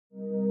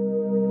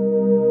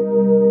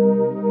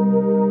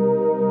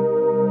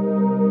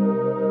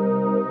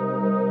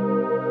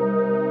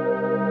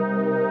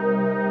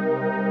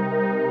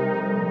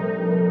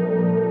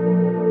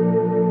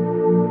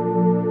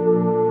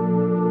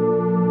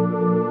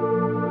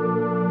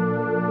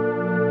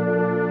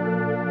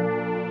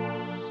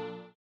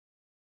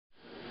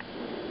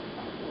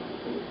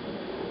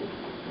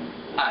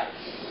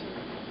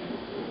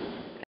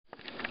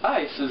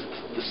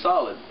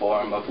solid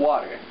form of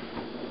water.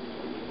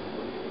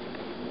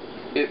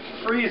 It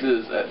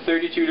freezes at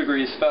 32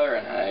 degrees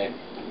Fahrenheit,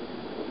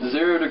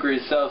 0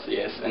 degrees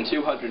Celsius, and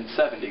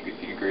 270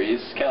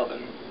 degrees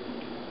Kelvin.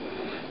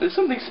 There's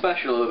something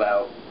special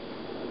about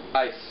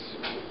ice.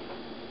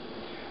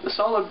 The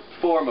solid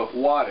form of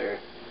water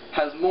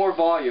has more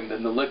volume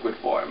than the liquid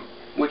form,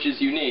 which is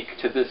unique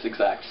to this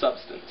exact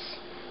substance.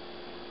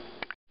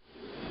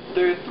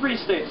 There are three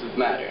states of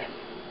matter: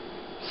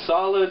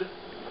 solid,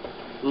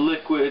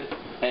 liquid,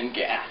 and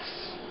gas.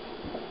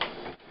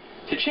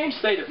 To change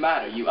state of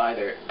matter, you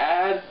either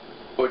add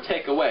or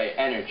take away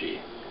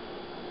energy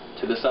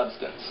to the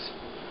substance.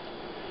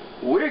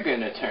 We're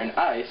going to turn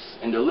ice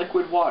into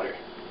liquid water.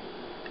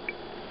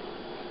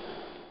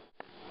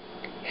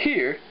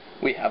 Here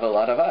we have a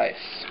lot of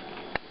ice.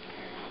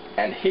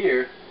 And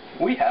here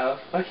we have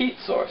a heat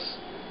source.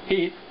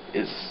 Heat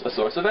is a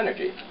source of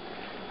energy.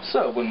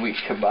 So when we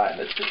combine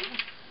the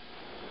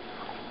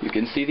two, you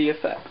can see the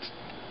effect.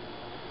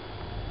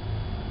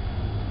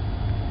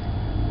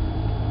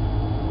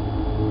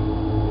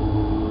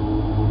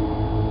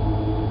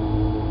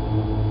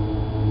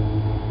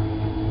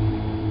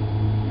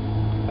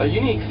 A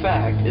unique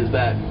fact is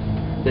that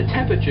the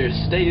temperature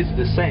stays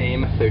the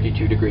same,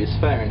 32 degrees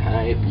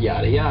Fahrenheit,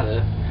 yada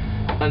yada,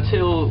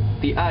 until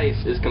the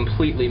ice is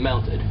completely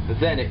melted.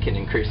 Then it can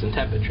increase in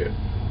temperature.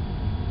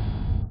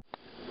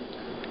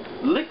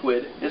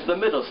 Liquid is the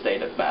middle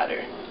state of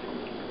matter: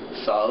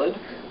 solid,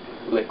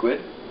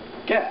 liquid,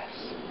 gas.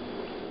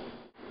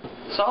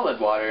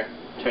 Solid water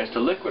turns to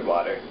liquid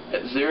water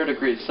at 0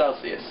 degrees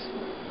Celsius.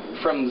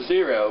 From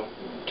 0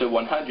 to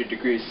 100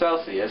 degrees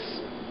Celsius,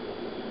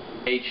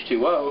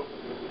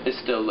 H2O is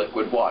still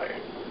liquid water.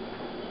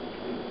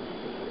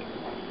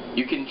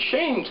 You can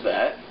change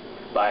that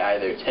by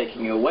either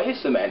taking away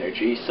some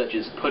energy, such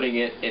as putting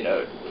it in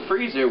a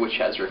freezer which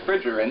has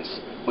refrigerants,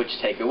 which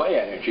take away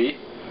energy,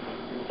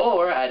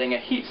 or adding a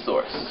heat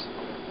source,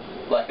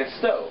 like a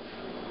stove.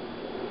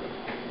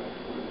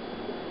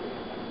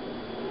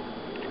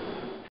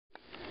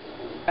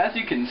 As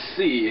you can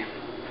see,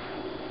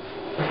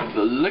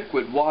 the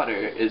liquid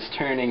water is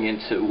turning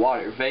into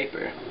water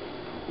vapor.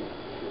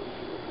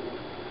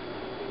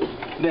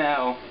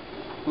 Now,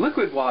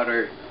 liquid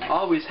water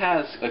always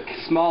has a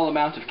small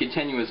amount of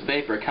continuous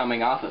vapor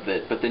coming off of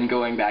it, but then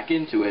going back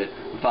into it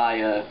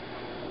via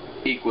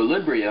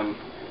equilibrium.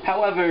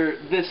 However,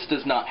 this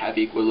does not have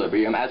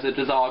equilibrium, as it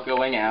is all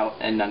going out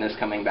and none is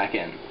coming back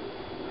in.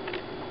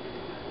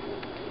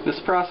 This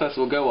process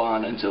will go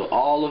on until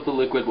all of the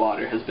liquid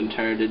water has been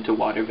turned into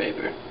water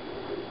vapor.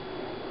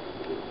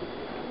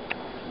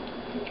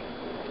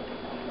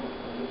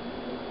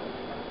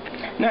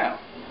 Now,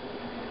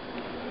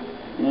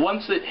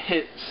 once it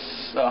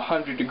hits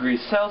 100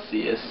 degrees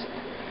Celsius,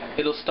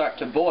 it'll start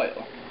to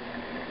boil.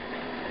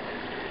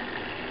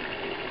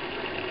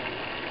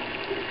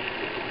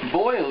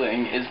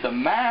 Boiling is the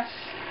mass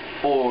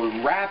or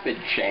rapid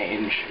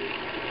change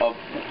of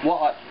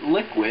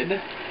liquid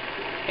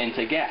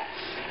into gas.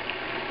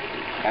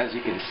 As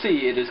you can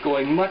see, it is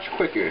going much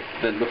quicker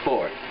than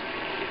before.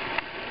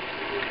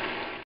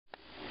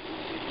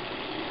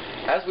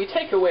 As we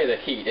take away the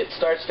heat, it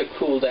starts to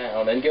cool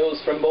down and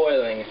goes from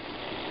boiling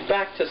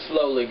back to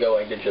slowly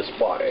going to just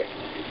water.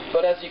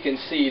 But as you can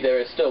see, there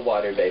is still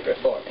water vapor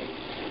forming.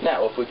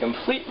 Now, if we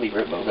completely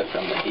remove it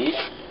from the heat,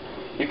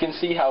 you can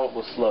see how it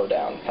will slow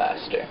down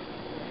faster.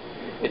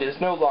 It is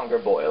no longer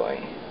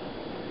boiling.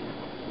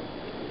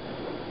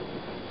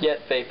 Yet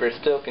vapor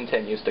still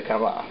continues to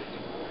come off.